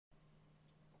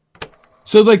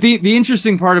So, like the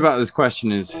interesting part about this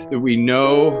question is that we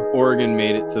know Oregon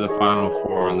made it to the Final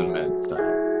Four on the men's side.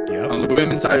 Yep, On the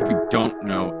women's side, we don't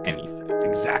know anything.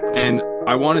 exactly. And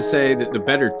I want to say that the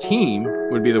better team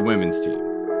would be the women's team.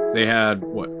 They had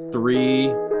what three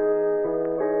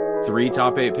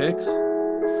top eight picks.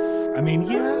 I mean,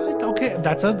 yeah, okay.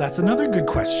 That's another good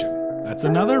question. That's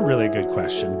another really good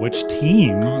question. Which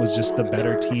team was just the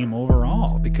better team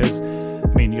overall? Because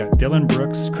I mean, you got Dylan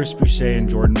Brooks, Chris Boucher, and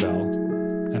Jordan Bell,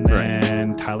 and Right.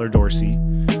 then Tyler Dorsey.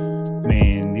 I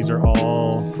mean, these are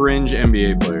all Fringe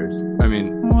NBA players. I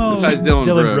mean, well. besides Dylan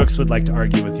Dylan Brooks, Brooks would like to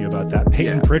argue with you about that.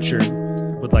 Peyton yeah, Pritchard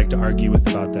would like to argue with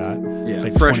about that. yeah,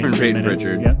 Played freshman 23 Peyton minutes.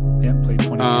 Pritchard. Yep. Played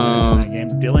 23 minutes in that game.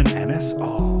 Dylan Ennis.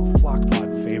 Oh, Flock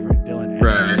Pod favorite Dylan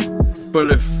Ennis. Right.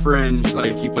 But a fringe,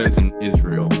 like he plays in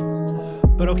Israel.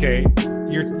 But okay,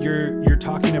 you're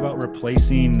talking about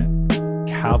replacing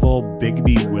Cavill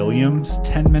Bigby Williams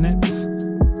 10 minutes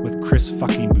with Chris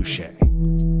fucking Boucher.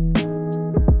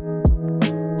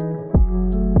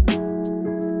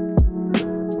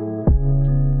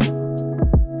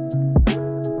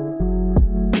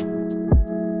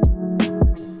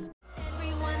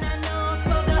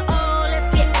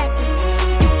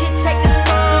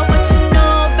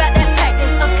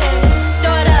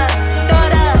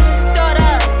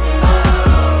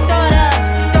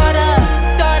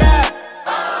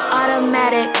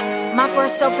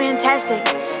 So fantastic,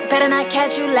 better not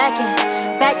catch you lacking.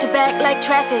 Back to back like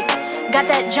traffic, got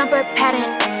that jumper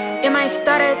pattern in my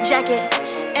starter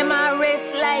jacket, and my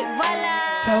wrist like voila.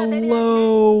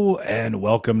 Hello and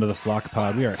welcome to the Flock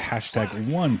Pod. We are at hashtag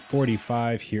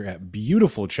 145 here at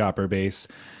beautiful Chopper Base.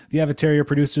 The Avateria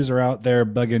producers are out there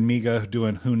bugging Miga,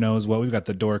 doing who knows what. We've got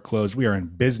the door closed. We are in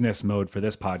business mode for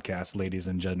this podcast, ladies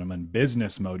and gentlemen.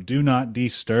 Business mode. Do not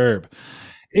disturb.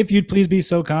 If you'd please be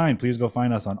so kind, please go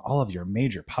find us on all of your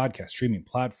major podcast streaming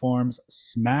platforms.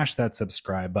 Smash that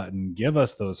subscribe button, give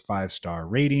us those 5-star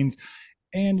ratings,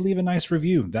 and leave a nice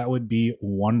review. That would be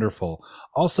wonderful.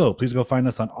 Also, please go find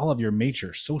us on all of your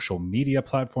major social media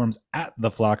platforms at the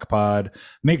Flock Pod.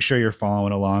 Make sure you're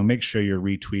following along. Make sure you're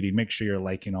retweeting. Make sure you're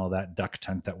liking all that duck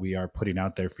tent that we are putting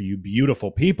out there for you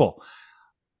beautiful people.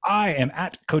 I am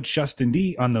at Coach Justin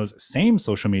D on those same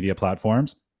social media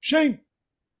platforms. Shane,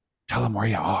 tell them where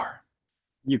you are.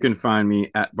 You can find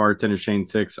me at Bartender Shane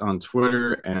 6 on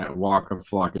Twitter and at Walk of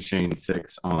Flock of Shane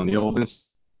 6 on the old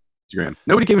Instagram.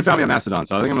 Nobody came and found me on Mastodon,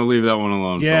 so I think I'm gonna leave that one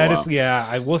alone. Yeah,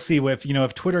 I will see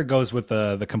if Twitter goes with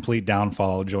the complete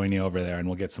downfall, I'll join you over there and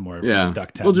we'll get some more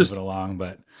duck tent, move it along.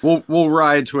 But we'll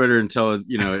ride Twitter until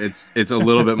it's a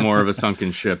little bit more of a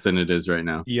sunken ship than it is right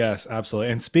now. Yes,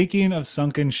 absolutely. And speaking of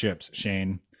sunken ships,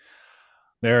 Shane,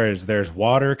 there's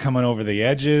water coming over the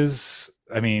edges.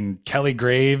 I mean, Kelly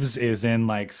Graves is in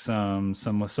like some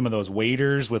of those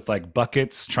waders with like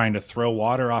buckets trying to throw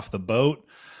water off the boat.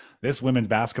 This women's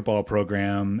basketball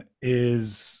program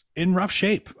is in rough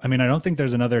shape. I mean, I don't think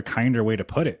there's another kinder way to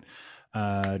put it.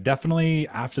 Definitely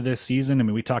after this season, I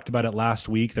mean, we talked about it last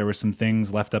week. There were some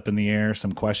things left up in the air,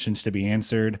 some questions to be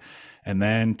answered. And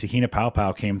then Te-Hina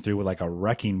Paopao came through with like a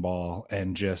wrecking ball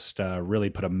and just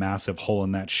really put a massive hole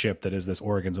in that ship that is this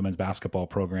Oregon's women's basketball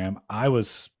program. I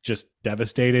was just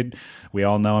devastated. We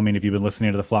all know, I mean, if you've been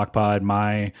listening to the Flock Pod,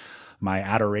 my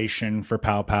adoration for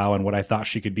Paopao and what I thought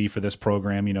she could be for this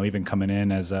program, even coming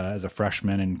in as a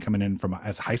freshman and coming in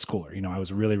as a high schooler, I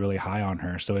was really, really high on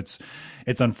her. So it's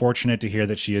unfortunate to hear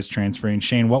that she is transferring.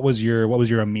 Shane, what was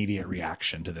your immediate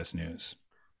reaction to this news?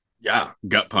 Yeah,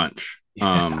 gut punch.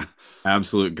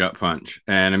 Absolute gut punch.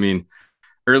 And I mean,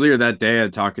 earlier that day, I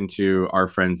was talking to our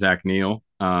friend Zach Neal,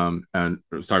 and I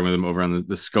was talking with him over on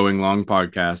the Scoing Long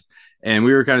podcast, and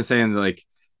we were kind of saying that, like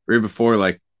right before,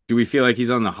 like, do we feel like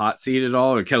he's on the hot seat at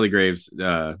all? Or Kelly Graves,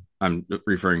 I'm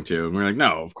referring to, and we're like,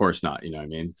 no, of course not. You know what I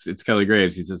mean? It's Kelly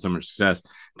Graves. He's had so much success.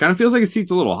 Kind of feels like his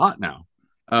seat's a little hot now.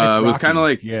 It was kind of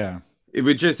like, yeah,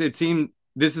 it seemed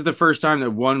this is the first time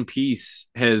that one piece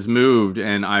has moved,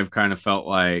 and I've kind of felt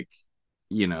like,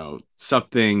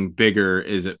 something bigger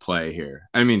is at play here.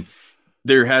 I mean,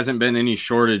 there hasn't been any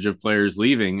shortage of players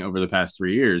leaving over the past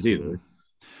 3 years either.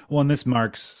 Well, and this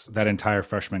marks that entire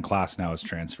freshman class now is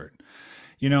transferred.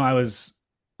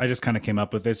 I just kind of came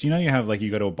up with this. You have like,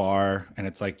 you go to a bar and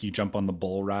it's like you jump on the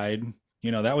bull ride.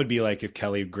 That would be like if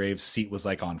Kelly Graves' seat was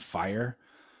like on fire.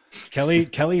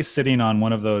 Kelly's sitting on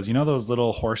one of those, those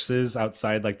little horses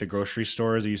outside like the grocery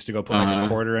stores. You used to go put like a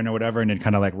quarter in or whatever, and then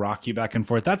kind of like rock you back and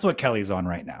forth. That's what Kelly's on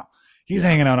right now. He's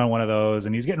hanging out on one of those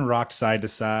and he's getting rocked side to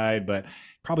side, but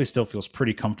probably still feels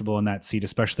pretty comfortable in that seat,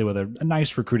 especially with a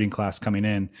nice recruiting class coming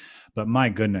in. But my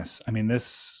goodness, I mean,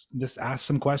 this asks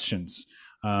some questions.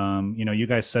 You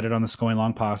guys said it on the Going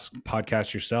Long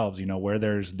podcast yourselves. Where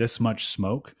there's this much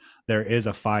smoke, there is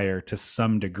a fire to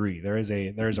some degree. There is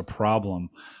a problem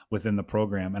within the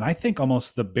program, and I think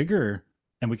almost the bigger.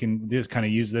 And we can just kind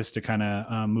of use this to kind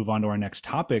of move on to our next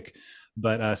topic.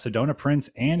 But Sedona Prince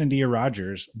and India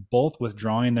Rogers both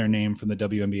withdrawing their name from the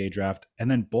WNBA draft, and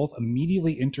then both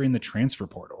immediately entering the transfer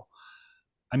portal.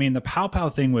 I mean, the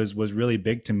Paopao thing was really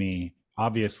big to me.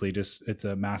 Obviously, just it's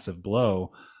a massive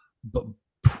blow. But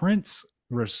Prince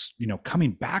was,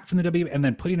 coming back from the W and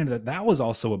then putting into that was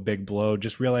also a big blow.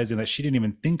 Just realizing that she didn't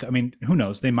even think. I mean, who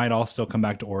knows? They might all still come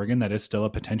back to Oregon. That is still a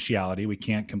potentiality. We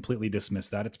can't completely dismiss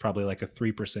that. It's probably like a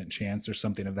 3% chance or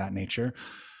something of that nature.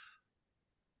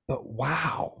 But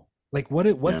wow, like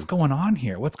what's going on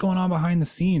here? What's going on behind the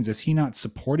scenes? Is he not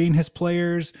supporting his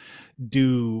players?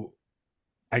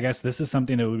 I guess this is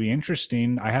something that would be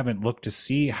interesting. I haven't looked to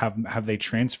see have they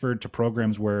transferred to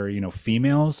programs where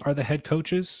females are the head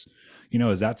coaches.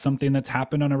 Is that something that's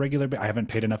happened on a regular basis? I haven't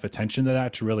paid enough attention to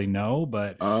that to really know,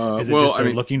 but is it just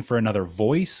they're looking for another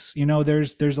voice?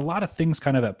 There's a lot of things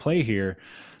kind of at play here.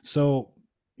 So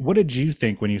what did you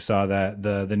think when you saw that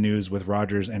the news with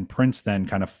Rogers and Prince then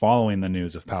kind of following the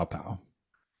news of Paopao?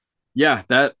 Yeah,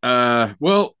 that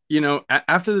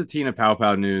after the Te-Hina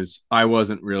Paopao news, I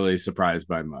wasn't really surprised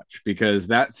by much because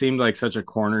that seemed like such a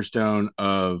cornerstone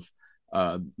of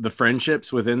the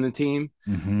friendships within the team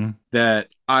that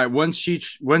once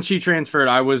she transferred,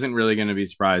 I wasn't really going to be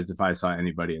surprised if I saw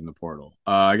anybody in the portal.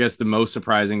 I guess the most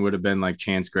surprising would have been like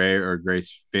Chance Gray or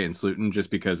Grace Van Sluten, just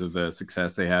because of the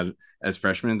success they had as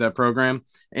freshmen in that program,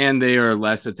 and they are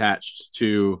less attached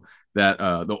to that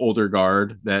the older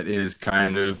guard that is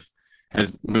kind of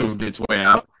has moved its way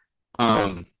out.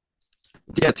 To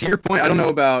your point, I don't know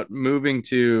about moving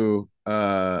to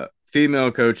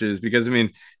female coaches because I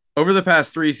mean, over the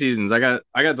past 3 seasons, I got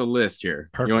the list here.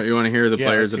 Perfect. You want to hear the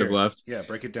players that have left? Yeah,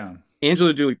 break it down.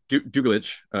 Angela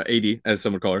Dugalich, AD, as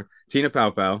some would call her, Te-Hina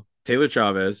Paopao, Taylor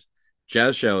Chavez,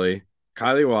 Jazz Shelley,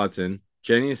 Kylie Watson,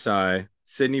 Jenny Asai,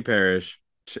 Sydney Parrish,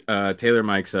 Taylor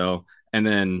Mikesell, and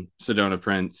then Sedona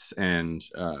Prince and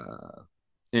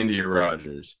India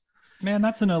Rogers. Man,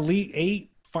 that's an Elite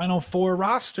 8 Final Four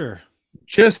roster.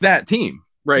 Just that team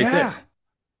right there.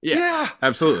 Yeah,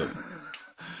 absolutely.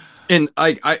 And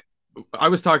I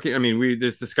was talking, I mean,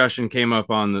 this discussion came up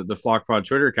on the FlockPod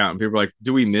Twitter account, and people were like,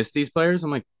 do we miss these players?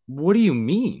 I'm like, what do you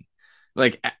mean?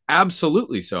 Like,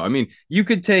 absolutely so. I mean, you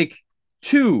could take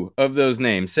 2 of those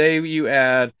names. Say you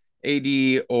add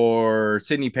AD or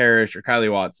Sydney Parrish or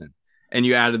Kylie Watson, and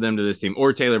you added them to this team,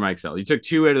 or Taylor Mikesell. You took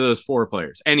 2 out of those 4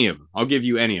 players, any of them. I'll give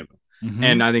you any of them.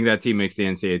 And I think that team makes the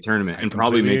NCAA tournament and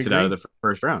probably makes it out of the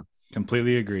first round.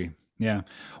 Completely agree. Yeah.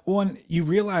 Well, and you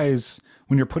realize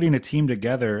when you're putting a team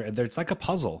together, it's like a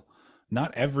puzzle.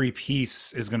 Not every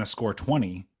piece is going to score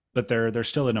 20, but they're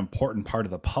still an important part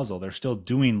of the puzzle. They're still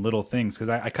doing little things. Because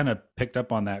I kind of picked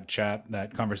up on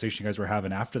that conversation you guys were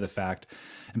having after the fact,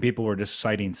 and people were just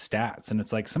citing stats. And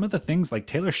it's like some of the things, like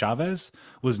Taylor Chavez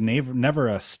was never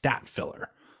a stat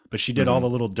filler, but she did all the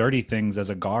little dirty things as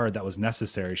a guard that was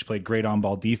necessary. She played great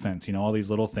on-ball defense, all these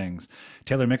little things.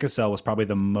 Taylor Mikesell was probably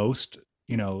the most,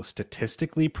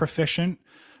 statistically proficient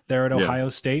there at Ohio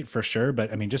State for sure.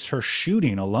 But I mean, just her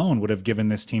shooting alone would have given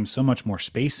this team so much more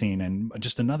spacing and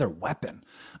just another weapon,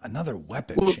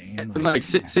 well, Shane. Like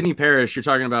Sydney Parrish, you're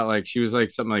talking about, like, she was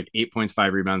like something like 8 points,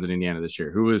 5 rebounds in Indiana this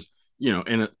year, who was,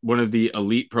 in one of the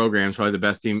elite programs, probably the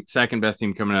best team, second best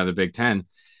team coming out of the Big Ten.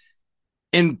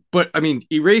 But I mean,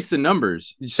 erase the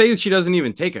numbers. You say she doesn't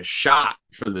even take a shot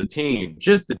for the team.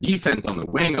 Just the defense on the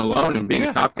wing alone and being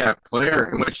a stopgap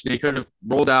player, in which they could have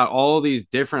rolled out all these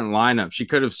different lineups. She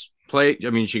could have played. I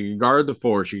mean, she could guard the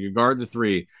 4, she could guard the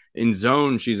 3. In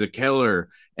zone, she's a killer,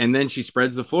 and then she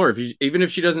spreads the floor. Even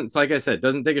if she doesn't, like I said,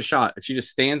 doesn't take a shot, if she just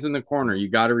stands in the corner, you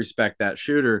got to respect that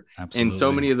shooter. Absolutely. And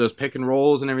so many of those pick and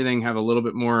rolls and everything have a little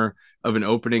bit more of an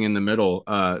opening in the middle.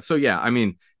 So yeah, I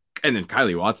mean. And then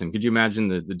Kylie Watson, could you imagine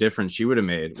the difference she would have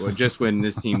made? Well, just when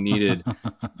this team needed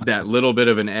that little bit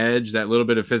of an edge, that little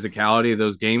bit of physicality,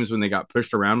 those games when they got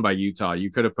pushed around by Utah,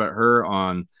 you could have put her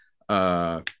on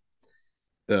the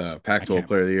Pac-12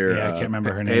 Player of the Year. Yeah, I can't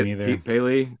remember her name either.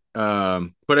 Paley.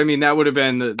 But I mean, that would have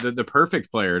been the perfect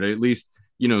player to at least,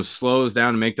 slow us down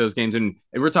and make those games. And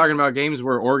we're talking about games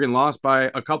where Oregon lost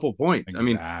by a couple points.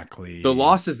 Exactly. I mean, the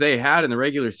losses they had in the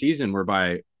regular season were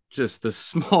by just the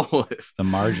smallest, the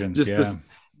margins,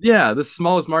 the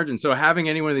smallest margin. So having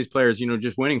any one of these players,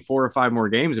 just winning 4 or 5 more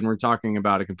games, and we're talking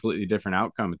about a completely different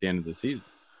outcome at the end of the season.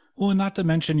 Well, not to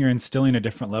mention you're instilling a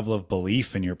different level of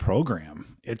belief in your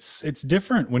program. It's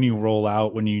different when you roll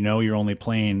out when you're only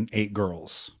playing 8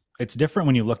 girls. It's different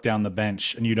when you look down the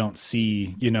bench and you don't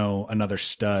see, another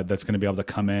stud that's going to be able to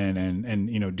come in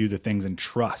and do the things and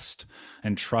trust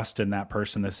in that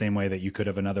person the same way that you could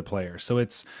have another player. So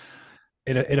it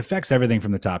affects everything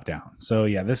from the top down. So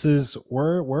yeah,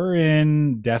 we're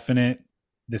in definite,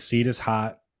 the seat is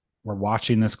hot. We're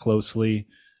watching this closely.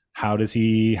 How does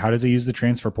he use the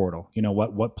transfer portal?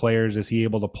 What players is he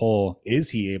able to pull? Is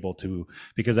he able to,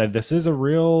 because this is a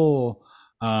real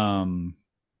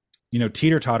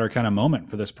teeter-totter kind of moment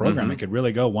for this program. Mm-hmm. It could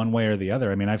really go one way or the other.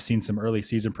 I mean, I've seen some early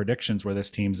season predictions where this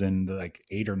team's in the like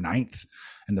 8th or 9th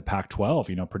in the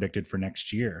Pac-12, predicted for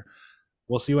next year.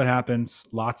 We'll see what happens.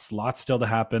 Lots still to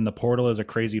happen. The portal is a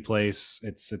crazy place.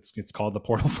 It's called the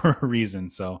portal for a reason.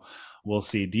 So we'll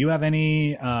see. Do you have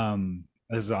any,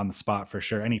 this is on the spot for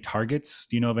sure, any targets?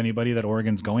 Do you know of anybody that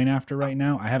Oregon's going after right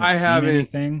now? I haven't seen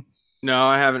anything. No,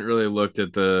 I haven't really looked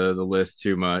at the list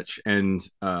too much. And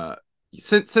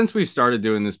since we've started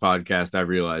doing this podcast, I've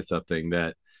realized something,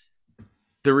 that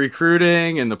the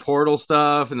recruiting and the portal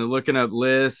stuff and the looking up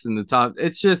lists and the top,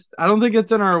 it's just, I don't think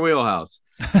it's in our wheelhouse.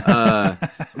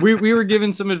 We were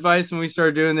given some advice when we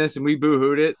started doing this, and we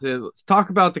boo-hooed it to, let's talk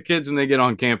about the kids when they get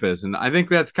on campus. And I think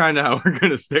that's kind of how we're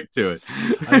going to stick to it.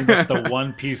 I think that's the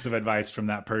one piece of advice from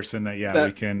that person that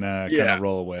we can kind of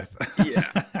roll with.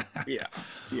 Yeah.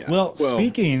 Well,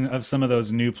 speaking of some of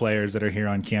those new players that are here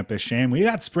on campus, Shane, we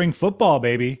got spring football,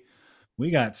 baby. We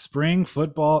got spring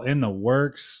football in the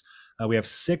works. We have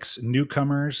 6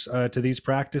 newcomers to these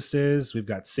practices. We've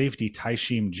got safety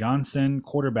Te-Hina Johnson,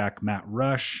 quarterback Matt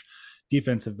Rush,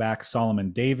 defensive back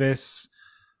Solomon Davis,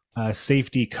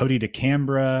 safety Cody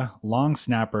DeCambra, long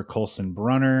snapper Colson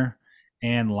Brunner,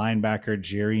 and linebacker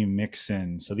Jerry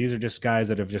Mixon. So these are just guys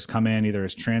that have just come in either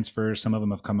as transfers. Some of them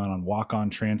have come out on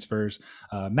walk-on transfers.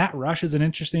 Matt Rush is an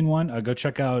interesting one. Go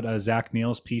check out Zach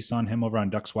Neal's piece on him over on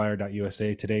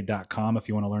duckswire.usatoday.com if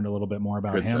you want to learn a little bit more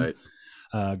about Good him.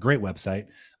 site. Great website.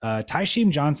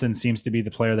 Te-Hina Johnson seems to be the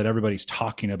player that everybody's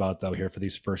talking about, though, here for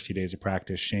these first few days of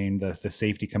practice. Shane, the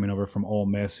safety coming over from Ole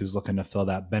Miss, who's looking to fill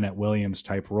that Bennett Williams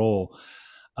type role.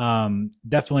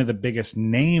 Definitely the biggest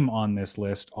name on this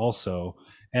list. Also,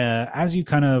 as you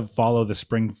kind of follow the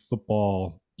spring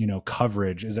football,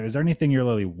 coverage, is there anything you're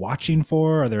really watching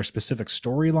for? Are there specific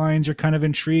storylines you're kind of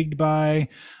intrigued by?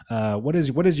 What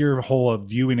is your whole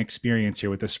viewing experience here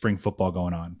with this spring football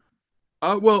going on?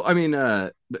 Well, I mean,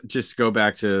 just to go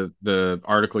back to the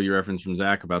article you referenced from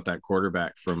Zach about that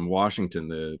quarterback from Washington,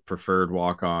 the preferred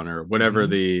walk-on or whatever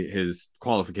his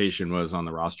qualification was on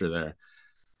the roster there,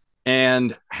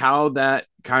 and how that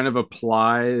kind of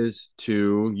applies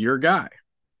to your guy,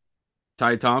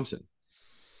 Ty Thompson.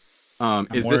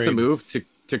 Is this a move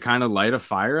to kind of light a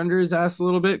fire under his ass a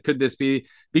little bit? Could this be,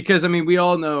 because I mean, we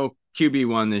all know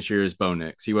QB1 this year is Bo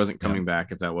Nix. He wasn't coming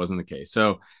back if that wasn't the case.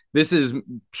 So this is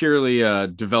purely a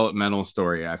developmental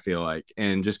story, I feel like,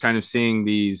 and just kind of seeing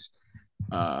these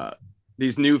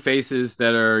new faces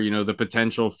that are, the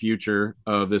potential future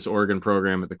of this Oregon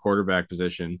program at the quarterback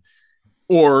position,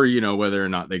 or, whether or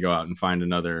not they go out and find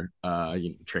another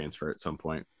transfer at some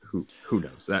point. Who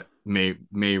knows? That may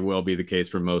well be the case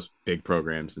for most big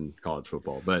programs in college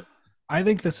football, but I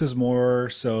think this is more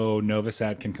so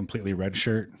Novosad can completely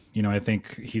redshirt. I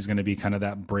think he's going to be kind of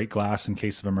that break glass in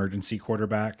case of emergency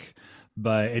quarterback.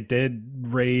 But it did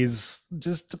raise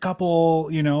just a couple,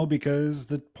 because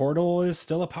the portal is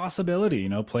still a possibility.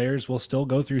 Players will still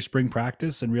go through spring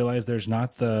practice and realize there's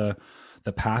not the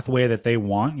pathway that they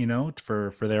want,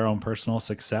 for their own personal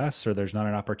success, or there's not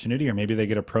an opportunity, or maybe they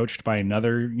get approached by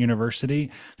another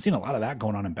university. I've seen a lot of that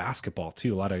going on in basketball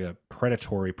too. A lot of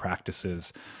predatory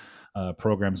practices.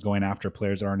 Programs going after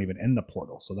players that aren't even in the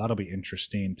portal. So that'll be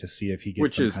interesting to see if he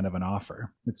gets some kind of an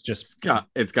offer. It's got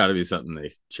to be something they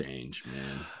change,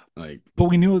 man. But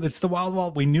we knew it's the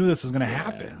wild. We knew this was going to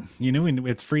happen.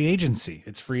 It's free agency.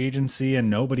 It's free agency, and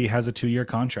nobody has a 2-year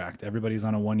contract. Everybody's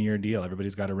on a 1-year deal.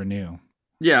 Everybody's got to renew.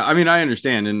 Yeah, I mean, I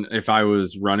understand. And if I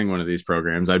was running one of these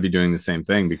programs, I'd be doing the same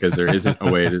thing, because there isn't a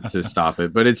way to stop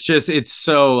it. But it's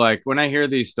so like, when I hear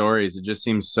these stories, it just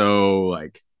seems so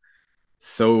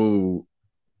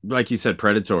like you said,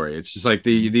 predatory. It's just like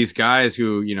these guys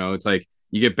who, it's like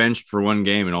you get benched for one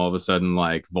game and all of a sudden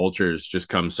like vultures just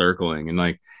come circling,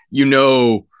 and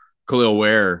Khalil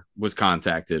Ware was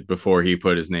contacted before he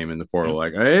put his name in the portal.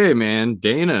 Like, hey man,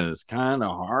 Dana is kind of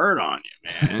hard on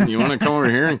you, man. You want to come over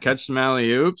here and catch some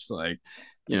alley-oops? Like,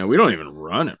 we don't even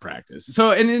run at practice. So,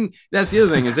 and then that's the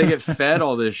other thing, is they get fed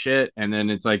all this shit, and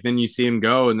then it's like, then you see them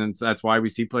go, and then that's why we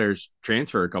see players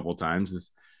transfer a couple times,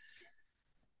 is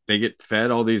they get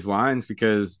fed all these lines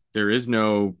because there is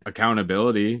no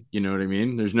accountability. You know what I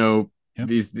mean? There's no,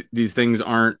 these things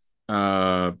aren't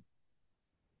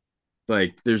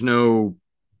like there's no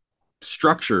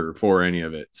structure for any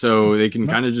of it. So they can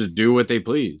kind of just do what they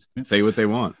please, say what they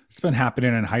want. It's been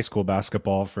happening in high school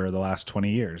basketball for the last 20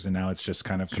 years, and now it's just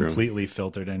kind of completely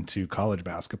filtered into college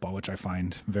basketball, which I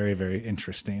find very, very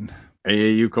interesting.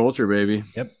 AAU culture, baby.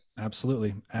 Yep,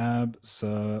 absolutely.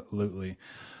 Absolutely.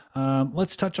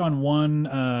 Let's touch on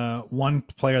one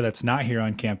player that's not here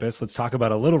on campus. Let's talk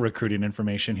about a little recruiting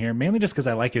information here, mainly just because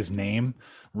I like his name.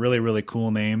 Really, really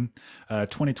cool name.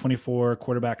 2024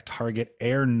 quarterback target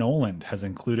Air Noland has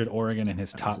included Oregon in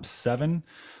his top 7.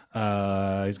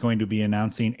 He's going to be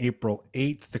announcing April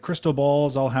 8th. The crystal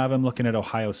balls all have him looking at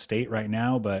Ohio State right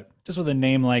now, but just with a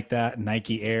name like that,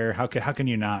 Nike Air, how can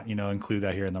you not, include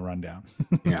that here in the rundown?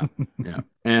 Yeah.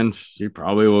 And he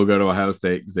probably will go to Ohio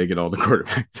State because they get all the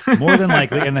quarterbacks. More than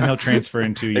likely, and then he'll transfer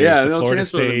in 2 years to Florida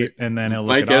State, and then he'll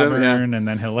look at Auburn, and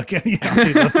then he'll look at these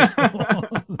other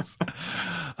schools.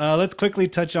 Let's quickly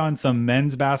touch on some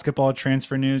men's basketball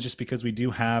transfer news, just because we do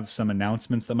have some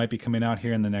announcements that might be coming out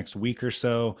here in the next week or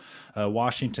so.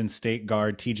 Washington State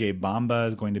guard TJ Bamba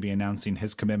is going to be announcing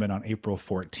his commitment on April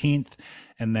 14th.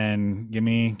 And then give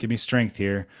me strength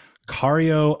here.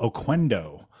 Cario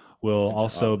Oquendo will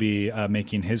also be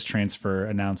making his transfer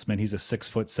announcement. He's a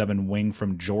 6'7" wing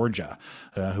from Georgia,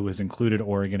 who has included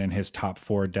Oregon in his top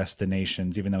 4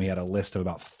 destinations, even though he had a list of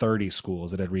about 30 schools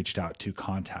that had reached out to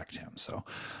contact him. So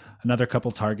another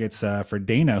couple targets for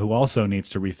Dana, who also needs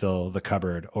to refill the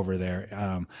cupboard over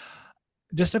there.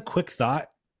 Just a quick thought.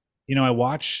 I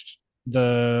watched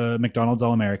the McDonald's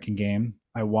All-American game.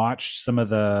 I watched some of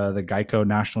the Geico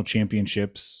national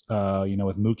championships,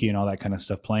 with Mookie and all that kind of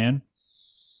stuff playing.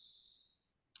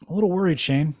 I'm a little worried,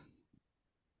 Shane.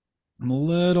 I'm a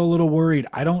little worried.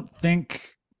 I don't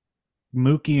think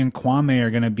Mookie and Kwame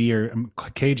are going to be, or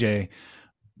KJ,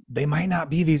 they might not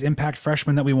be these impact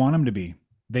freshmen that we want them to be.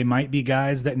 They might be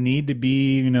guys that need to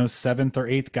be, 7th or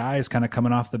 8th guys kind of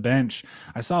coming off the bench.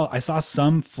 I saw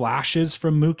some flashes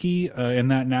from Mookie in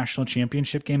that national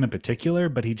championship game in particular,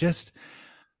 but he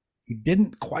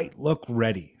didn't quite look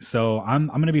ready. So I'm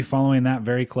going to be following that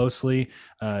very closely.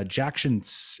 Jackson,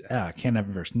 I can't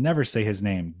never say his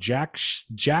name.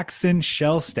 Jackson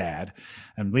Shellstad.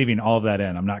 I'm leaving all of that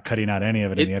in. I'm not cutting out any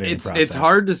of it in the editing process. It's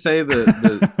hard to say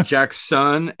the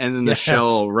Jackson and then the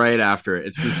shell right after it.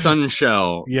 It's the sun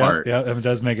shell part. Yeah, it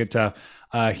does make it tough.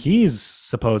 He's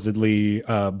supposedly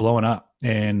blowing up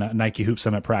in Nike Hoop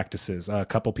Summit practices. A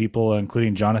couple people,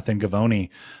 including Jonathan Gavoni,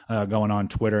 going on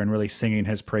Twitter and really singing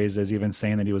his praises, even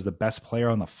saying that he was the best player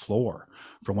on the floor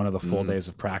for one of the full days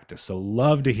of practice. So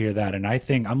love to hear that. And I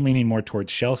think I'm leaning more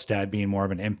towards Shellstad being more of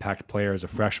an impact player as a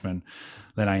freshman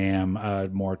than I am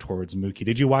more towards Mookie.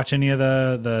 Did you watch any of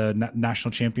the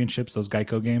national championships, those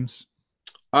Geico games?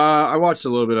 I watched a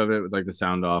little bit of it with like the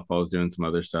sound off. I was doing some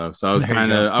other stuff. So I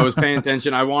was paying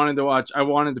attention. I wanted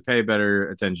to pay better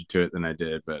attention to it than I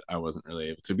did, but I wasn't really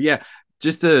able to. But yeah,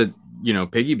 just to,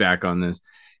 piggyback on this,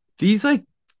 these like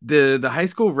the high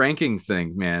school rankings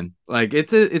things, man, like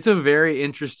it's a very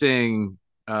interesting,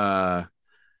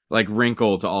 like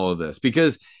wrinkle to all of this,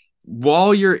 because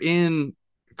while you're in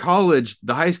college,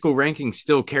 the high school ranking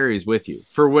still carries with you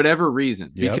for whatever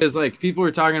reason, because like people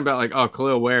were talking about like, oh,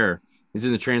 Khalil Ware, he's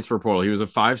in the transfer portal. He was a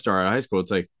 5-star at high school.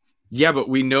 It's like, yeah, but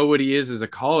we know what he is as a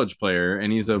college player,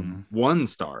 and he's a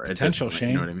 1-star potential. Shane,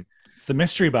 you know what I mean? It's the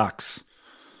mystery box.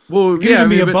 Well, it could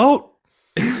be a boat.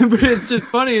 But it's just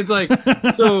funny. It's like,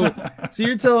 so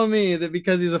you're telling me that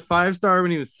because he's a 5-star when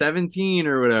he was 17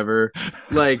 or whatever,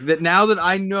 like that now that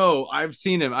I know, I've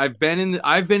seen him, I've been in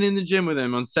the gym with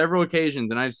him on several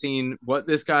occasions, and I've seen what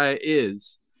this guy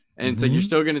is, and it's like, you're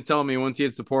still going to tell me once he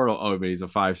hits the portal, oh, but he's a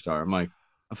 5-star. I'm like,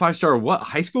 a 5-star what?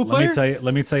 High school player?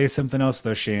 Let me tell you something else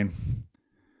though, Shane.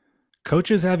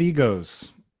 Coaches have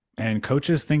egos, and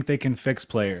coaches think they can fix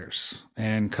players,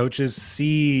 and coaches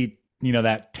see,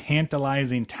 that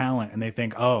tantalizing talent, and they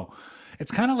think, oh,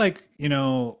 it's kind of like,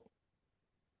 well,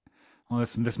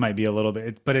 this might be a little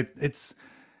bit, but it's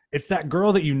that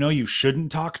girl that you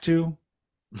shouldn't talk to,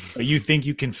 but you think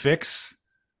you can fix.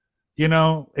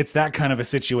 It's that kind of a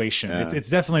situation. Yeah.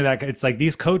 It's definitely that. It's like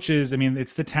these coaches. I mean,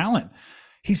 it's the talent.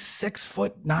 He's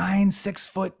 6'9",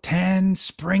 6'10",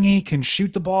 springy, can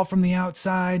shoot the ball from the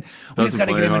outside. We just got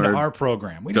to get him into our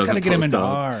program. We just got to get him into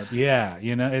our. Yeah,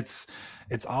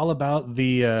 it's all about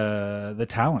the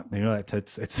talent.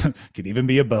 It's could even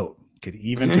be a boat. Could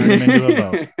even turn him into a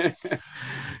boat.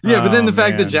 Yeah, but then the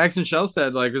fact that Jackson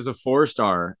Shellstad like is a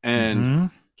 4-star, and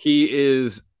he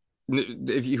is,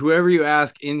 whoever you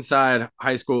ask inside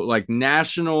high school, like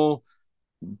national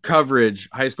coverage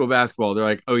high school basketball, they're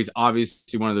like, oh, he's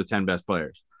obviously one of the 10 best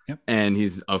players. And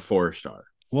he's a 4-star.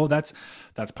 Well, that's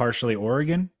partially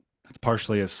Oregon, It's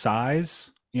partially his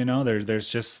size. You know,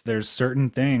 there's certain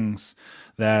things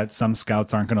that some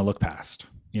scouts aren't going to look past.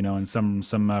 You know, and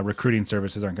some recruiting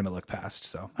services aren't going to look past.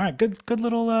 So, all right, good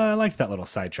little. I liked that little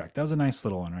sidetrack. That was a nice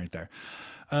little one right there.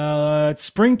 It's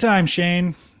springtime,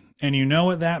 Shane. And you know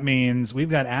what that means. We've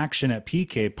got action at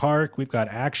PK Park. We've got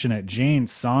action at Jane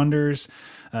Saunders.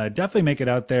 Definitely make it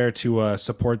out there to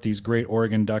support these great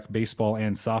Oregon Duck baseball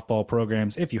and softball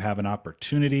programs if you have an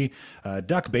opportunity.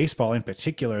 Duck baseball in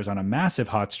particular is on a massive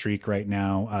hot streak right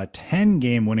now, a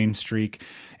 10-game winning streak,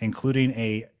 including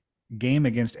a game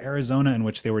against Arizona in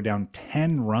which they were down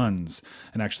 10 runs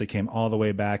and actually came all the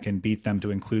way back and beat them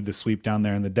to include the sweep down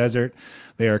there in the desert.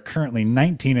 They are currently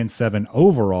 19-7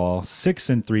 overall,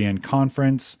 6-3 in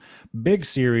conference. Big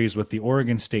series with the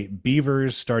Oregon State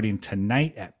Beavers starting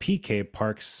tonight at PK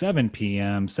Park, 7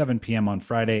 p.m. on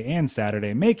Friday and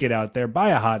Saturday. Make it out there, buy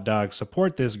a hot dog,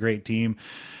 support this great team.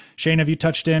 Shane, have you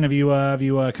touched in? Have you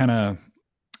kind of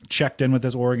checked in with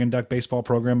this Oregon Duck baseball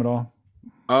program at all?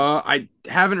 I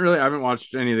haven't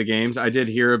watched any of the games. I did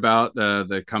hear about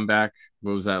the comeback.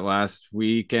 What was that, last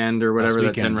weekend or whatever?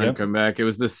 That 10-run comeback. It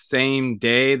was the same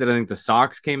day that I think the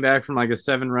Sox came back from like a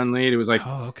 7-run lead. It was like,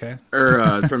 oh, okay,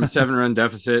 or from a 7-run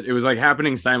deficit. It was like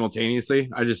happening simultaneously.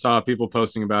 I just saw people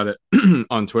posting about it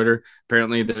on Twitter.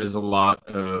 Apparently, there's a lot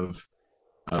of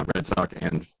Red Sox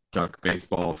and Duck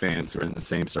baseball fans who are in the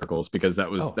same circles because that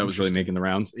was really making the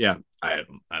rounds. Yeah, I don't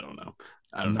know.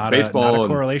 I don't know. Baseball, not a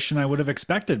correlation I would have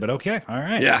expected, but okay. All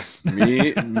right. Yeah.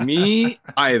 Me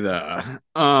either.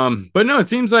 But no, it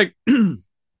seems like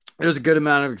there's a good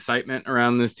amount of excitement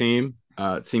around this team.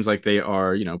 It seems like they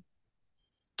are,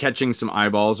 catching some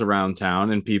eyeballs around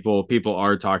town, and people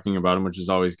are talking about them, which is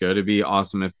always good. It'd be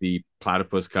awesome if the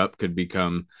Platypus Cup could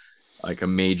become like a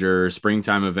major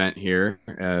springtime event here,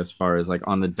 as far as like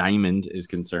on the diamond is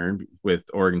concerned, with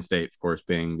Oregon State, of course,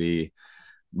 being the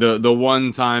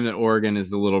one time that Oregon is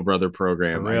the little brother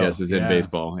program, I guess, is in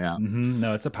baseball. Yeah. Mm-hmm.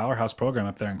 No, it's a powerhouse program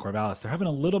up there in Corvallis. They're having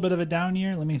a little bit of a down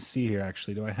year. Let me see here.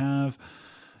 Actually, do I have?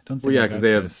 Don't think. Well, yeah, because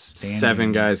they have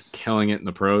 7 guys killing it in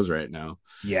the pros right now.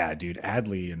 Yeah, dude,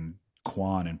 Adley and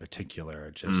Quan in particular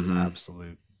are just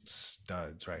absolute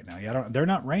studs right now. Yeah, they're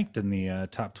not ranked in the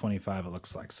top 25. It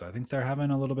looks like, so I think they're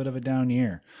having a little bit of a down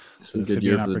year. So this could be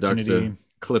an opportunity.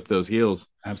 Clip those heels.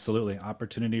 Absolutely.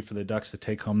 Opportunity for the Ducks to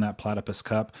take home that Platypus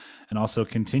Cup and also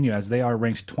continue, as they are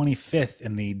ranked 25th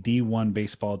in the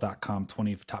D1Baseball.com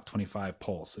top 25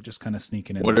 poll. So just kind of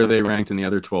sneaking in. What are they ranked in the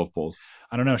other 12 polls?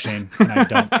 I don't know, Shane, and I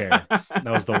don't care. That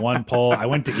was the one poll. I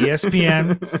went to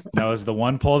ESPN. That was the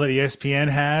one poll that ESPN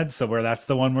had. So that's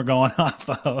the one we're going off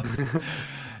of.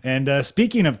 And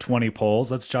speaking of 20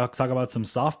 polls, let's talk about some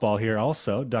softball here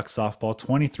also. Duck softball,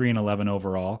 23-11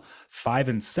 overall,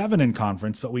 5-7 in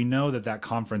conference. But we know that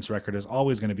conference record is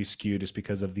always going to be skewed just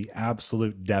because of the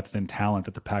absolute depth and talent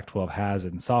that the Pac-12 has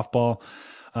in softball.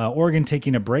 Oregon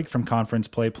taking a break from conference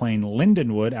play, playing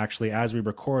Lindenwood, actually, as we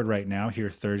record right now, here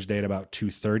Thursday at about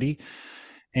 2:30.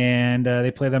 And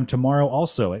they play them tomorrow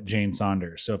also at Jane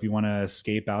Saunders. So if you want to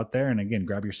escape out there and, again,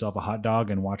 grab yourself a hot dog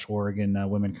and watch Oregon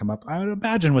women come up, I would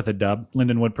imagine with a dub.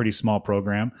 Lindenwood, pretty small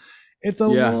program. It's a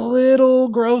little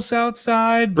gross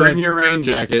outside. Bring your rain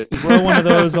jacket. Throw one of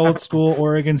those old school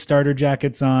Oregon starter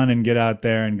jackets on and get out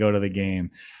there and go to the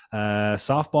game.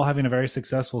 Softball having a very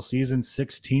successful season,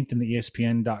 16th in the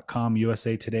ESPN.com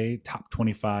USA Today top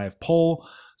 25 poll.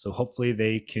 So hopefully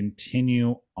they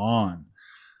continue on.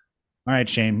 All right,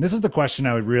 Shane, this is the question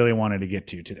I would really wanted to get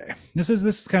to today. This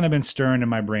has kind of been stirring in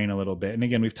my brain a little bit. And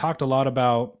again, we've talked a lot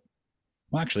about,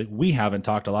 well, actually, we haven't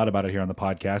talked a lot about it here on the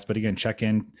podcast, but again, check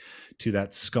in to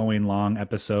that Going Long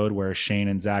episode where Shane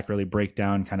and Zach really break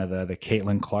down kind of the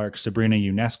Caitlin Clark, Sabrina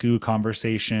Ionescu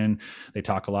conversation. They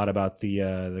talk a lot about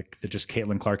the just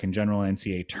Caitlin Clark in general,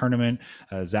 NCAA tournament.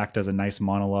 Zach does a nice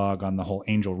monologue on the whole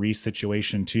Angel Reese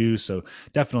situation too. So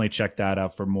definitely check that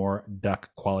out for more Duck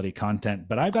quality content.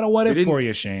 But I've got a what if for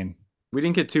you, Shane. We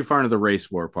didn't get too far into the race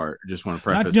war part. Just want to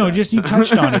preface that. Just you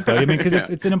touched on it though. I mean, because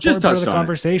it's an important part of the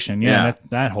conversation. Yeah,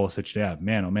 that whole situation. Yeah,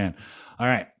 man, oh man. All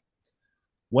right.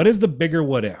 What is the bigger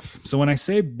what if? So when I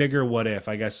say bigger what if,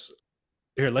 I guess,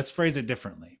 here, let's phrase it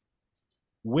differently.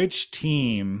 Which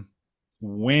team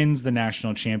wins the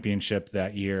national championship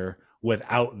that year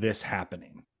without this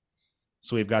happening?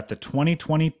 So we've got the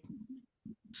 2020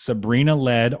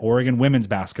 Sabrina-led Oregon women's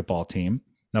basketball team.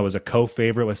 That was a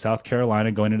co-favorite with South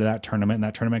Carolina going into that tournament, and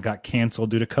that tournament got canceled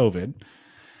due to COVID.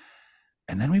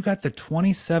 And then we've got the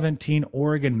 2017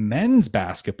 Oregon men's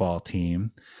basketball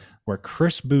team, where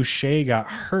Chris Boucher got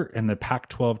hurt in the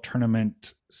Pac-12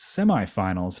 tournament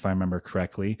semifinals, if I remember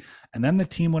correctly. And then the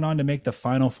team went on to make the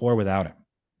Final Four without him.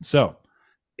 So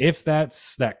if that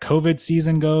COVID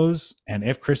season goes, and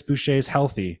if Chris Boucher is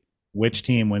healthy, which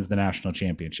team wins the national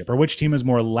championship, or which team is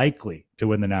more likely to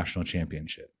win the national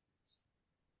championship?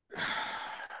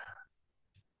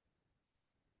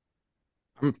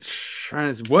 I'm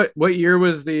trying to. What year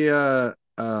was Chris the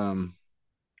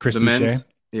Boucher, men's?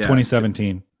 Yeah,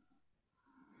 2017.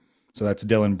 So that's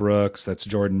Dylan Brooks. That's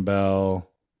Jordan Bell.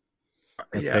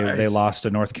 They lost to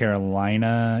North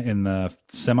Carolina in the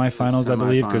semifinals, I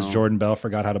believe, because Jordan Bell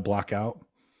forgot how to block out.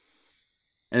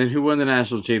 And who won the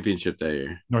national championship that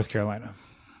year? North Carolina.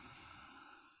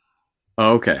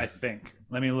 Oh, okay. I think.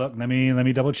 Let me look. Let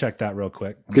me double check that real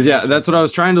quick. Because that's what I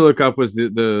was trying to look up was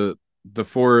the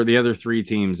other three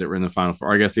teams that were in the Final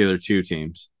Four. I guess the other two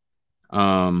teams.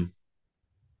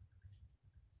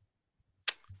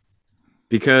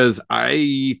 Because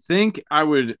I think I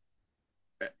would,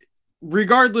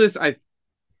 regardless,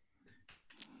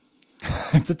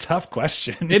 it's a tough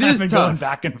question. It is tough. Going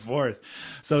back and forth.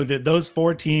 So did those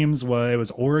four teams? Well, it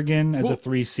was Oregon as a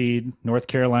 3 seed, North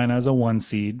Carolina as a 1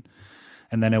 seed,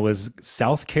 and then it was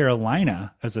South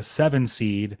Carolina as a 7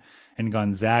 seed, and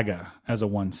Gonzaga as a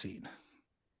 1 seed.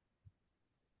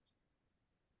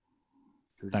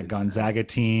 That Gonzaga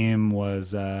team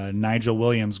was Nigel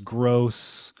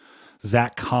Williams-Gross,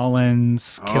 Zach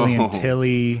Collins, Killian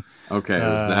Tilly. Okay, it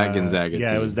was that Gonzaga team.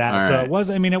 Yeah, it was that. All so right. it was.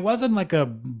 I mean, it wasn't like a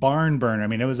barn burner. I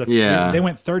mean, it was They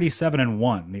went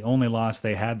 37-1. The only loss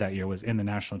they had that year was in the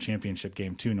national championship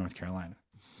game to North Carolina.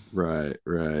 Right.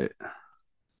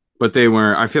 But they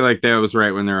weren't. I feel like that was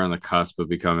right when they were on the cusp of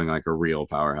becoming like a real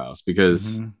powerhouse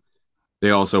because they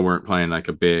also weren't playing like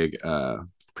a big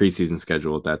preseason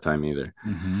schedule at that time either.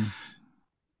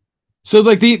 So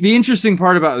like the interesting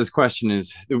part about this question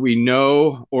is that we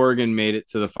know Oregon made it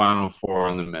to the Final Four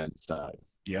on the men's side.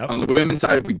 Yep. On the women's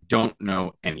side, we don't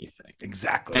know anything.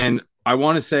 Exactly. And I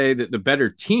want to say that the better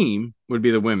team would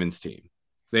be the women's team.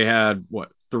 They had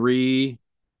what, three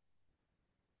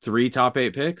top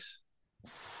 8 picks?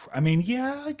 I mean,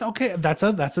 yeah, okay. That's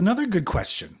another good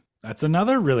question. That's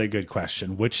another really good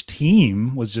question. Which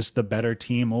team was just the better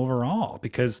team overall?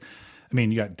 Because I mean,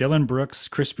 you got Dylan Brooks,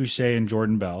 Chris Boucher, and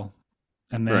Jordan Bell.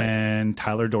 And then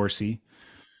Tyler Dorsey.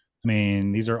 I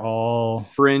mean, these are all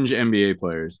fringe NBA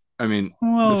players. I mean,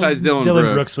 besides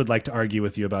Dylan Brooks would like to argue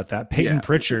with you about that. Peyton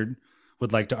Pritchard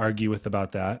would like to argue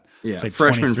about that. Yeah, played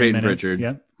freshman Peyton Pritchard.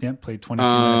 Yep, played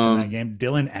 23 minutes in that game.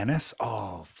 Dylan Ennis.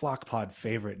 Oh, Flock Pod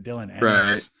favorite, Dylan Ennis.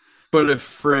 Right. But a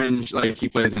fringe, like he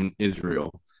plays in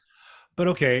Israel. But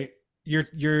okay,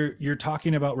 you're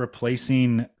talking about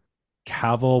replacing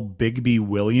Cavill Bigby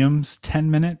Williams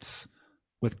 10 minutes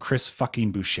with Chris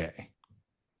fucking Boucher.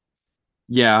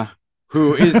 Yeah,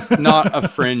 who is not a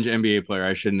fringe NBA player.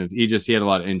 I shouldn't have. He had a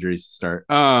lot of injuries to start.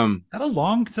 Is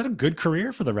that a good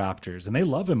career for the Raptors? And they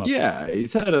love him up there.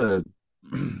 He's had a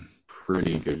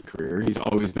pretty good career. He's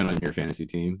always been on your fantasy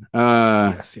team.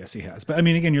 Yes, he has. But I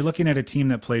mean, again, you're looking at a team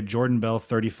that played Jordan Bell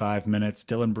 35 minutes,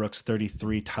 Dylan Brooks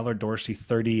 33, Tyler Dorsey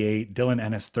 38, Dylan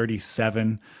Ennis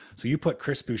 37. So you put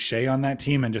Chris Boucher on that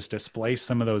team and just displace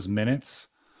some of those minutes.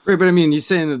 Right, but I mean, you're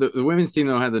saying that the women's team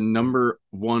though had the number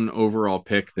 1 overall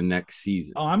pick the next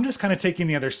season. Oh, I'm just kind of taking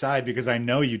the other side because I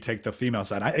know you take the female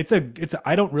side.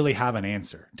 I don't really have an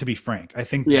answer, to be frank. I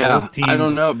think both teams I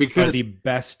don't know, because are the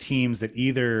best teams that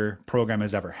either program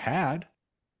has ever had.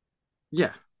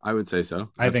 Yeah, I would say so.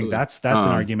 Absolutely. I think that's an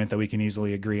argument that we can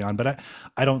easily agree on. But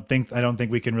I don't think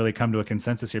we can really come to a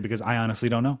consensus here because I honestly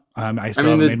don't know. I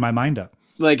still haven't made my mind up.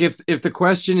 Like if the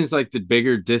question is like the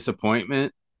bigger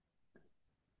disappointment,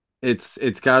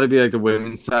 it's got to be like the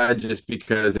women's side just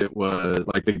because it was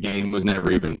like the game was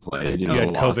never even played. You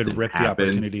know, COVID ripped the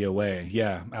opportunity away.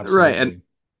 Yeah, absolutely. Right.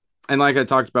 And like I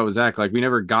talked about with Zach, like we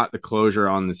never got the closure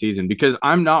on the season because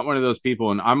I'm not one of those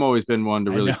people, and I'm always been one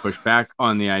to really push back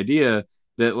on the idea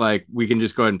that like we can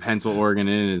just go ahead and pencil Oregon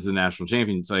in as the national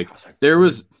champions. Like there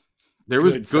was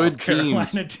good South teams.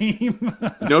 Carolina team.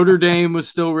 Notre Dame was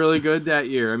still really good that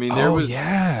year. I mean, there was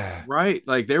right.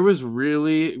 Like there was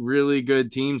really, really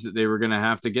good teams that they were going to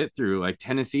have to get through. Like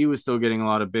Tennessee was still getting a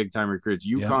lot of big time recruits.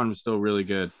 UConn was still really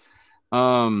good.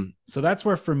 So that's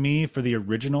where for me, for the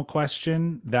original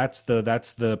question, that's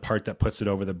the part that puts it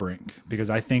over the brink, because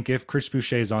I think if Chris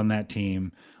Boucher is on that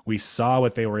team, we saw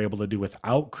what they were able to do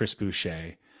without Chris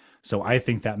Boucher. So I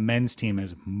think that men's team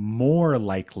is more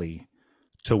likely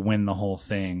to win the whole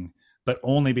thing, but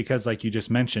only because, like you just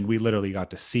mentioned, we literally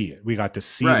got to see it. We got to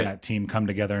see that team come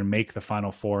together and make the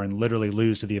Final Four and literally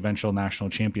lose to the eventual national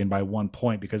champion by 1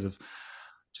 point because of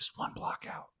just one block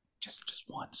out, just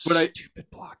one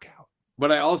stupid block out.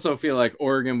 But I also feel like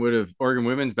Oregon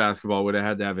women's basketball would have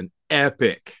had to have an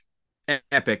epic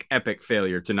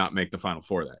failure to not make the Final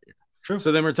Four that year. True.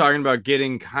 So then we're talking about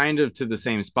getting kind of to the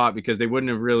same spot because they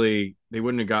wouldn't have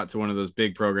got to one of those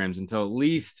big programs until at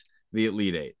least the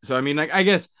Elite Eight. So I mean, like I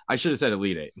guess I should have said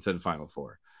Elite Eight instead of Final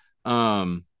Four.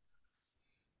 But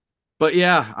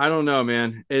yeah, I don't know,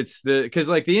 man. It's because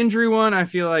like the injury one, I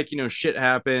feel like shit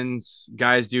happens.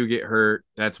 Guys do get hurt.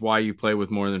 That's why you play with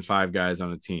more than 5 guys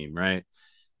on a team, right?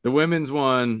 The women's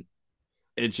one,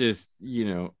 it's just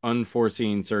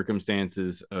unforeseen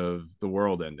circumstances of the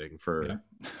world ending for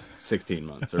 16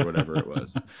 months or whatever it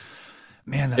was.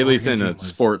 Man, at least in a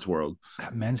sports world.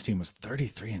 That men's team was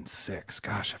 33-6.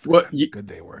 Gosh, I forgot how good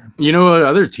they were. You know what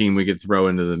other team we could throw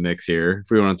into the mix here, if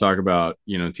we want to talk about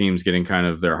teams getting kind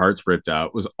of their hearts ripped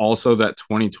out, was also that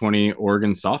 2020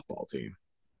 Oregon softball team.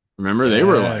 Remember, they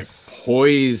were like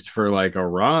poised for like a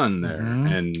run there,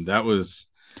 and that was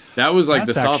like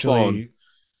the softball.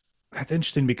 That's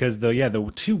interesting because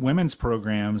the two women's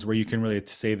programs where you can really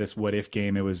say this what if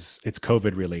game, it's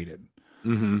COVID related.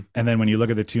 Mm-hmm. And then when you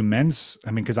look at the two men's, I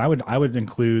mean, because I would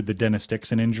include the Dennis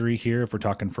Dixon injury here if we're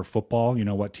talking for football.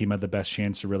 What team had the best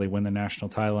chance to really win the national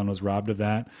title and was robbed of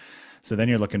that? So then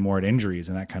you're looking more at injuries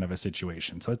in that kind of a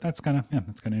situation. So that's kind of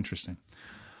interesting.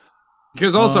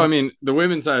 Because also, I mean, the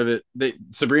women's side of it,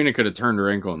 Sabrina could have turned her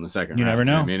ankle in the second round. You never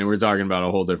know. I mean, we're talking about a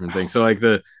whole different thing. So like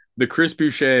the Chris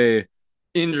Boucher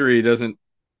injury doesn't.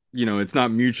 It's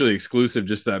not mutually exclusive,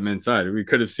 just that men's side. We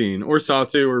could have seen, or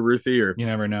Satu or Ruthie, or you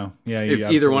never know. Yeah,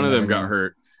 if either one of them got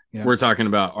hurt, we're talking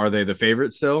about, are they the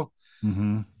favorite still?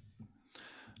 Mm-hmm.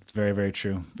 It's very, very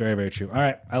true. Very, very true. All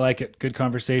right, I like it. Good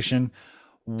conversation.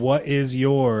 What is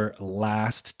your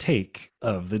last take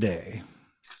of the day?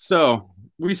 So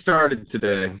we started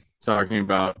today talking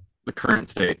about the current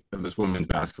state of this women's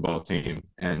basketball team,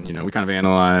 and we kind of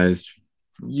analyzed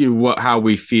how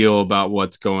we feel about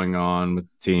what's going on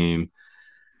with the team.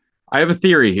 I have a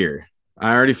theory here.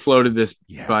 I already floated this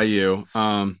by you.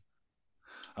 I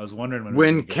was wondering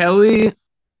when Kelly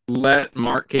let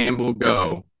Mark Campbell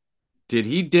go, did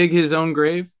he dig his own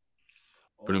grave?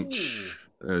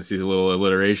 See a little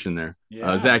alliteration there.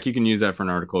 Yeah. Zach, you can use that for an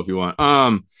article if you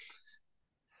want.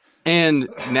 And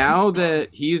now that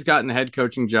he's gotten a head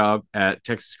coaching job at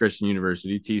Texas Christian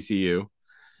University, TCU,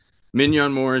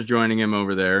 Mignon Moore is joining him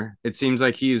over there. It seems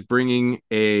like he's bringing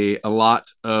a lot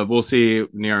of. We'll see.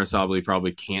 Niara Sabally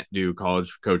probably can't do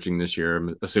college coaching this year.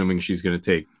 I'm assuming she's going to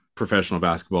take professional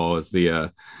basketball as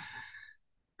her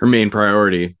main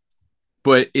priority.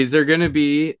 But is there going to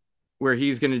be where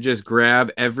he's going to just grab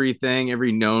every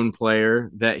known player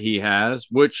that he has,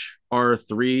 which are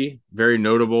 3 very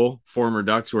notable former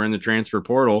Ducks who are in the transfer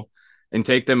portal, and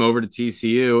take them over to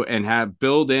TCU and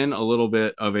build in a little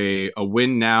bit of a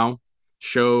win now,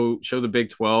 show the Big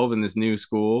 12 and this new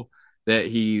school that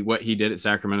what he did at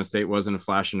Sacramento State wasn't a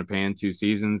flash in the pan 2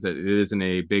 seasons, that it isn't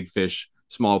a big fish,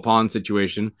 small pond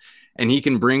situation. And he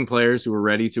can bring players who are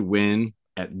ready to win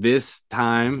at this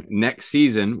time next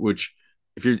season, which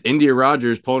if you're India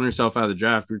Rogers pulling herself out of the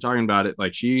draft, we were talking about it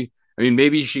like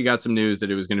maybe she got some news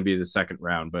that it was going to be the second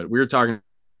round, but we were talking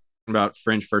about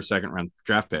fringe first, second round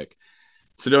draft pick.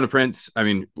 Sedona Prince, I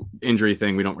mean, injury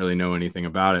thing, we don't really know anything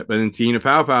about it. But then Te-Hina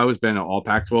Paopao has been an all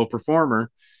Pac-12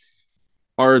 performer.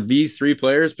 Are these 3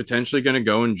 players potentially going to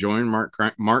go and join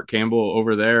Mark Campbell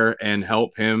over there and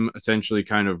help him essentially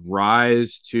kind of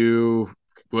rise to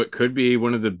what could be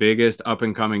one of the biggest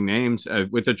up-and-coming names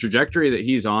with the trajectory that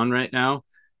he's on right now,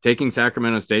 taking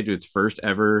Sacramento State to its first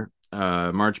ever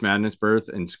March Madness berth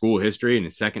in school history in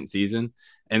his second season,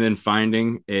 and then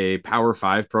finding a Power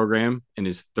 5 program in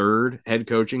his 3rd head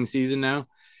coaching season now.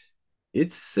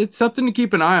 It's something to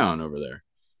keep an eye on over there.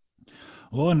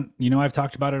 Well, and I've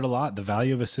talked about it a lot, the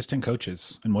value of assistant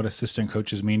coaches and what assistant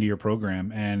coaches mean to your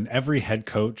program. And every head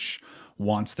coach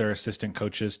wants their assistant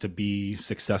coaches to be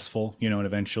successful, and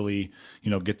eventually,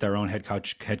 get their own head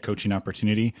coaching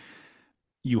opportunity.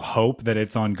 You hope that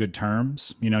it's on good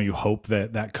terms. You hope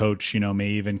that coach, may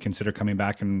even consider coming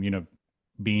back and,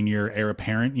 being your heir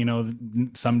apparent,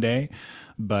 someday,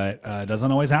 but it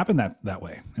doesn't always happen that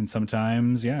way. And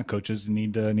sometimes, coaches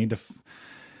need to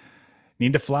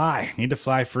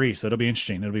fly free. So it'll be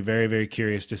interesting. It'll be very, very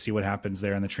curious to see what happens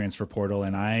there in the transfer portal.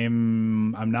 And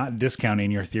I'm not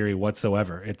discounting your theory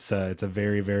whatsoever. It's a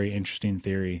very, very interesting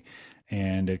theory,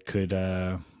 and it could,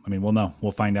 we'll know.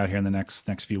 We'll find out here in the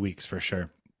next few weeks for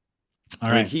sure. All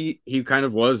right. He kind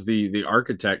of was the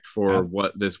architect for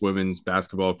what this women's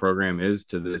basketball program is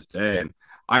to this day. And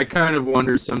I kind of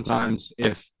wonder sometimes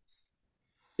if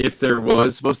there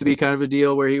was supposed to be kind of a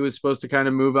deal where he was supposed to kind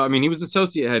of move up. I mean, he was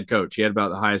associate head coach. He had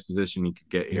about the highest position he could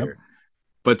get here.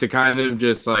 But to kind of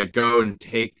just like go and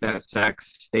take that Sac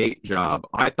State job,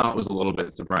 I thought was a little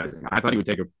bit surprising. I thought he would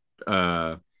take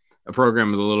a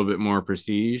program with a little bit more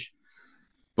prestige.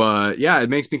 But yeah, it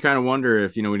makes me kind of wonder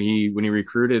if, when he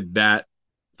recruited that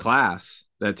class,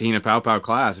 that Te-Hina Paopao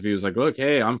class, if he was like, look,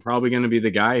 hey, I'm probably going to be the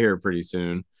guy here pretty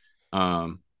soon.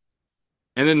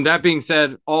 And then that being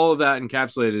said, all of that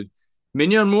encapsulated,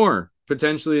 Mignon Moore,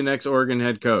 potentially the next Oregon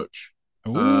head coach.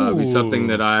 Be something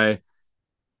that I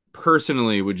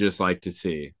personally would just like to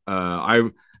see. I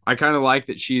kind of like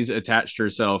that she's attached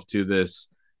herself to this,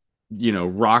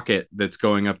 rocket that's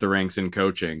going up the ranks in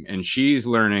coaching, and she's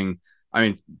learning. I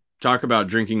mean, talk about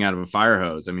drinking out of a fire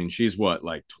hose. I mean, she's what,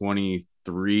 like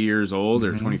 23 years old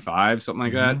or 25, something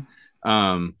like that.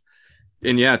 And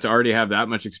yeah, to already have that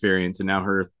much experience, and now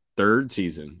her third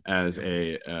season as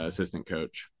a assistant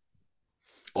coach,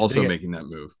 also making that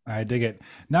move. I dig it.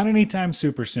 Not anytime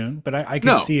super soon, but I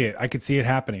could see it. I could see it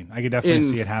happening. I could definitely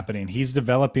see it happening. He's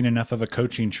developing enough of a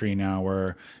coaching tree now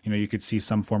where, you could see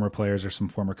some former players or some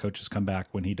former coaches come back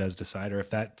when he does decide, or if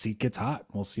that seat gets hot,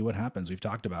 we'll see what happens. We've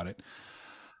talked about it.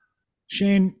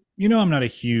 Shane, I'm not a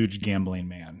huge gambling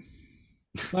man,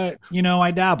 but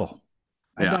I dabble.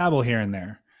 I dabble here and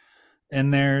there.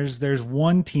 And there's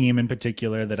one team in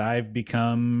particular that I've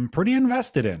become pretty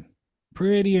invested in.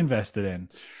 I'm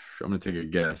going to take a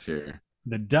guess here.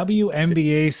 The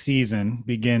WNBA season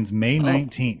begins May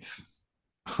 19th.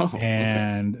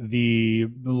 And the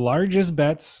largest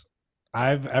bets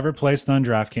I've ever placed on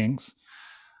DraftKings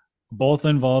both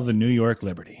involve the New York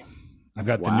Liberty. I've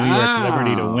got the New York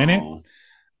Liberty to win it.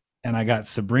 And I got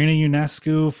Sabrina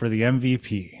Ionescu for the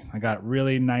MVP. I got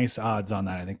really nice odds on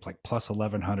that. I think like plus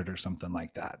 1,100 or something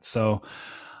like that. So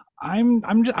I'm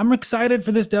excited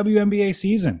for this WNBA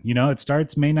season. It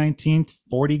starts May 19th,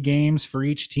 40 games for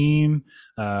each team.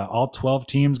 All 12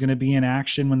 teams going to be in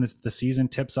action when the season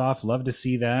tips off. Love to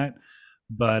see that.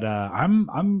 But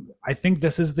I think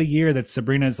this is the year that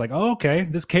Sabrina is like, oh, okay,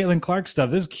 this Caitlin Clark stuff,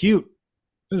 this is cute.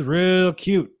 This is real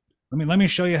cute. Let me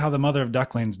show you how the mother of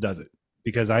ducklings does it.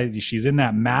 Because she's in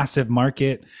that massive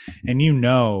market, and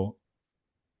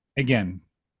again,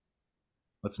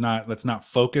 let's not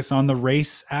focus on the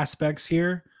race aspects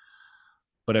here,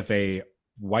 but if a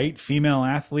white female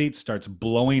athlete starts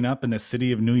blowing up in the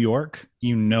city of New York,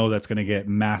 that's going to get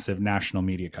massive national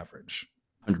media coverage.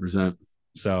 100%.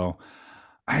 So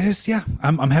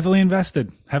I'm heavily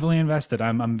invested.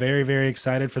 I'm very, very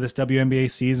excited for this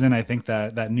WNBA season. I think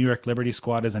that New York Liberty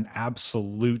squad is an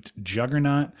absolute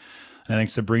juggernaut. And I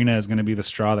think Sabrina is going to be the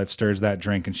straw that stirs that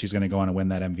drink, and she's going to go on and win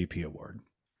that MVP award.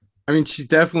 I mean, she's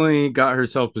definitely got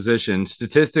herself positioned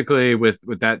statistically with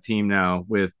that team now,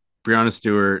 with Breonna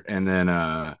Stewart and then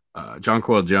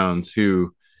Jonquel Jones,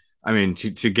 who, I mean,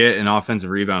 to get an offensive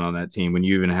rebound on that team when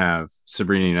you even have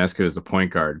Sabrina Ionescu as the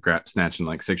point guard, snatching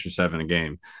like 6 or 7 a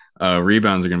game,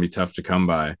 rebounds are going to be tough to come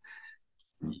by.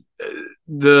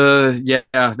 The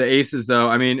Aces, though,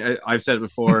 I mean, I've said it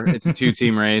before, it's a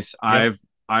 2-team race. Yep.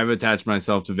 I've attached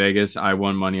myself to Vegas. I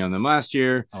won money on them last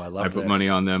year. I put money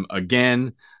on them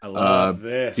again. I love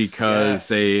this because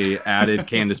they added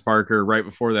Candace Parker right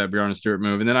before that Breonna Stewart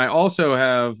move. And then I also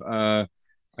have, I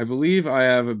believe I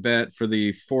have a bet for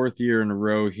the 4th year in a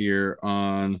row here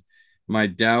on my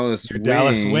Dallas Wings.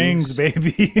 Dallas Wings,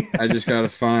 baby. I just got to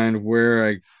find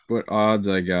what odds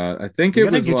I got. I think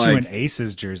it was get you an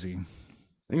Aces jersey.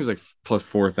 I think it was like plus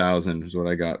 4,000 is what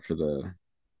I got for the.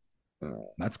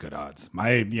 That's good odds.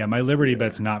 My Liberty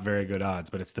bet's not very good odds,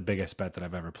 but it's the biggest bet that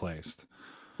I've ever placed.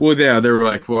 Well, yeah, they were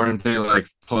like, weren't they like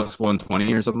plus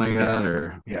 120 or something like that?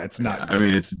 Or it's not. I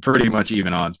mean, it's pretty much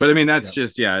even odds. But I mean, that's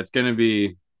just it's going to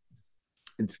be.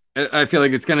 I feel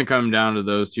like it's going to come down to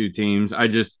those two teams. I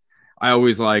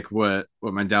always like what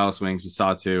my Dallas Wings with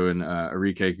Satu and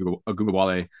Arike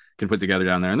Ogunbowale can put together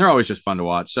down there, and they're always just fun to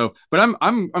watch. So, but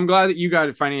I'm glad that you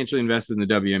got financially invested in the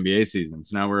WNBA season.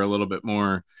 So now we're a little bit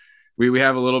more. We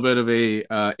have a little bit of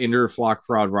a inter-flock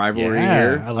fraud rivalry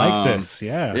here. I like this.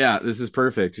 Yeah, this is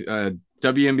perfect.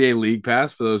 WNBA League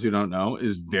Pass, for those who don't know,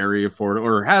 is very affordable,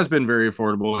 or has been very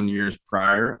affordable in years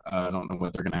prior. I don't know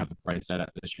what they're going to have the price at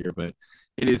this year, but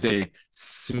it is a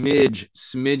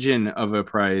smidgen of a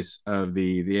price of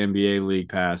the NBA League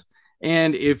Pass.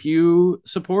 And if you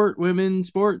support women's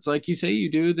sports like you say you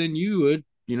do, then you would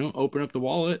open up the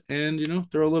wallet and,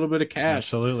 throw a little bit of cash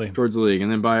towards the league, and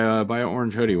then buy an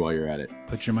orange hoodie while you're at it.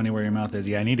 Put your money where your mouth is.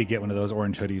 Yeah, I need to get one of those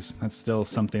orange hoodies. That's still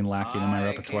something lacking in my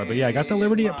repertoire. But yeah, I got the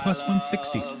Liberty at plus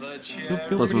 160. Feel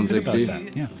plus pretty 160. good about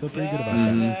that. Yeah, feel pretty good about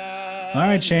that. All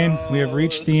right, Shane, we have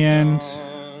reached the end.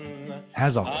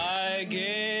 As always, take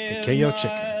care of your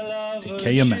chicken. Take care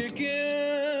of your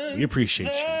mentals. We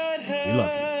appreciate you. We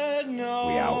love you.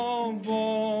 We out.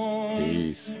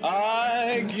 Peace.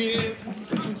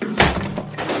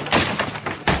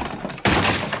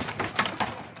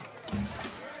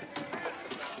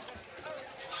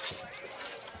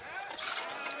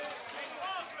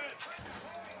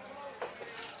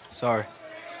 Sorry.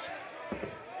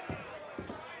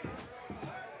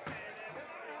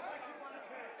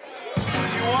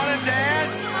 You wanna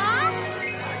dance?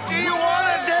 Do you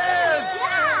wanna dance?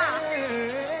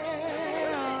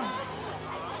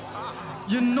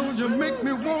 You know you make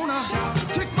me wanna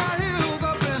kick my heels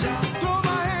up and throw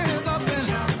my hands up and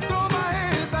throw my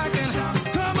head back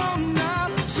and come on now.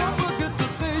 Don't forget to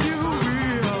say you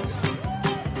will.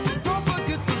 Don't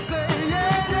forget to say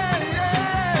yeah, yeah,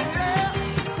 yeah, yeah.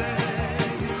 Say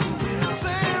you will.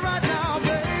 Say it right now,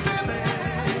 baby. Say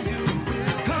you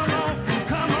will. Come on,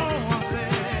 come on. Say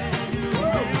you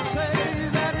will. Say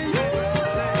that you will.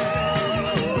 Say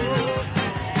you will.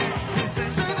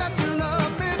 Say that you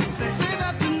love me. Say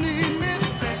that you need me.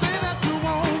 Say that you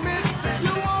want me. Say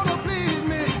you wanna please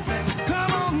me. Say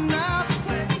come on now.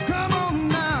 Say come on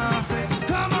now. Say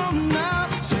come on now.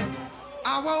 Say I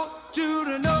want you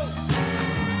to know.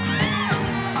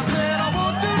 I said I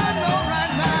want you to know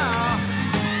right now.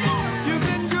 You've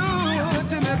been good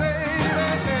to me, baby.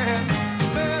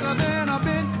 Better than I've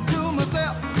been to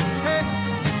myself. Hey,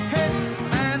 hey.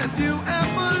 And if you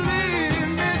ever leave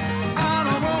me, I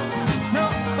don't want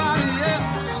nobody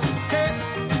else. Hey,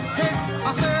 hey.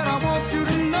 I said I want you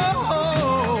to know.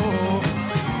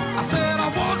 I said I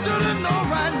want you to know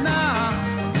right now.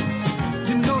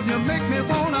 You know you make me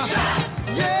wanna shout.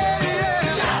 Yeah, yeah,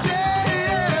 shout. Yeah,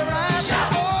 yeah, right. Shout.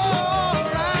 All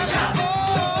right, shout.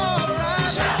 All right,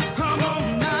 shout. Come on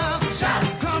now, shout.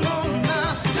 Come on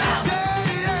now, shout. Yeah,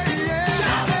 yeah, yeah,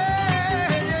 shout.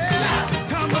 Yeah, yeah, shout.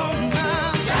 Come on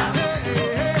now, shout. Yeah,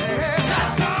 yeah, yeah,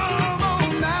 shout. Come on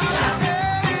now, shout.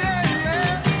 Yeah, yeah,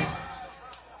 yeah.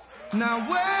 Now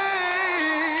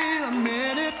wait a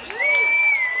minute.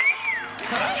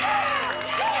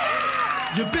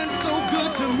 You've been so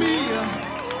good to me.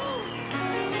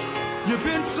 You've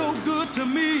been so good to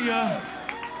me.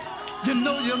 You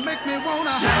know you make me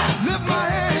wanna lift my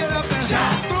head up and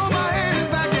throw my hands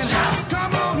back and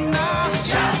come on now,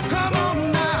 come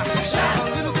on now, a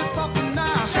little bit softer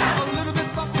now, a little bit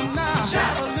softer now,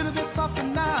 a little bit softer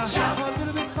now, a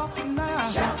little bit softer now,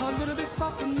 a little bit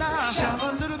softer now,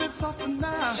 a little bit softer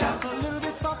now, a little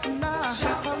bit softer now,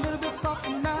 a little bit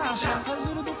softer now, a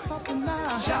little bit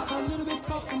softer now, a little bit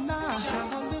softer now,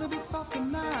 a little bit softer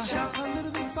now, a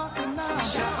little bit softer now,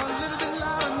 a little bit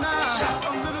louder now,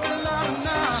 a little bit louder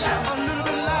now, a little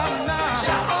bit louder now,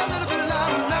 a little bit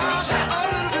louder now, a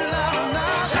little bit louder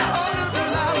now, a little bit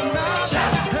louder now.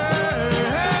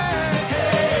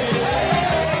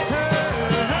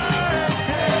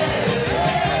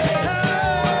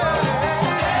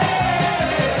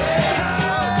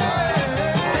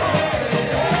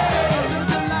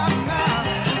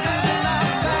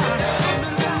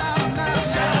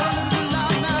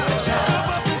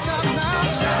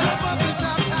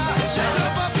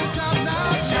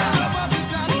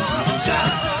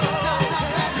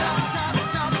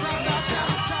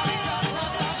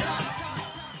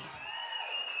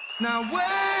 Now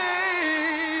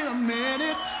wait a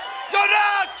minute. Go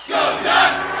Ducks! Go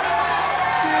Ducks!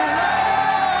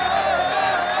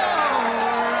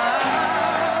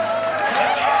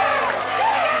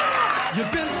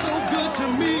 You've been so good to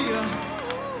me.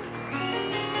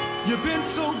 You've been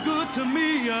so good to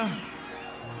me.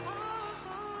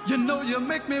 You know you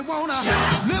make me wanna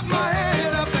lift my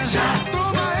head up and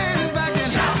throw my hands back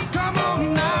and come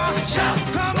on now,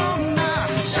 come on now,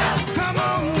 come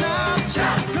on now,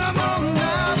 come on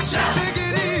now, take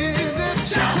it easy,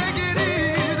 take it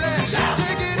easy,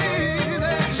 take it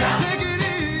easy, take it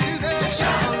easy,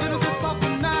 a little bit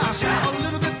softer now, a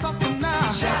little bit softer now,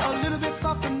 a little bit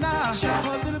softer now, a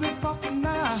little bit softer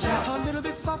now, a little bit softer now, a little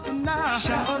bit softer now,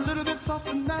 a little bit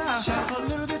softer now, a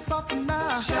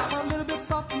little bit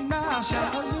softer now, a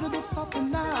little bit softer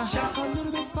now, a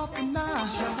little bit softer now,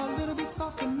 a little bit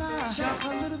softer now, a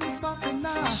little bit softer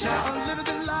now, a little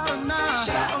bit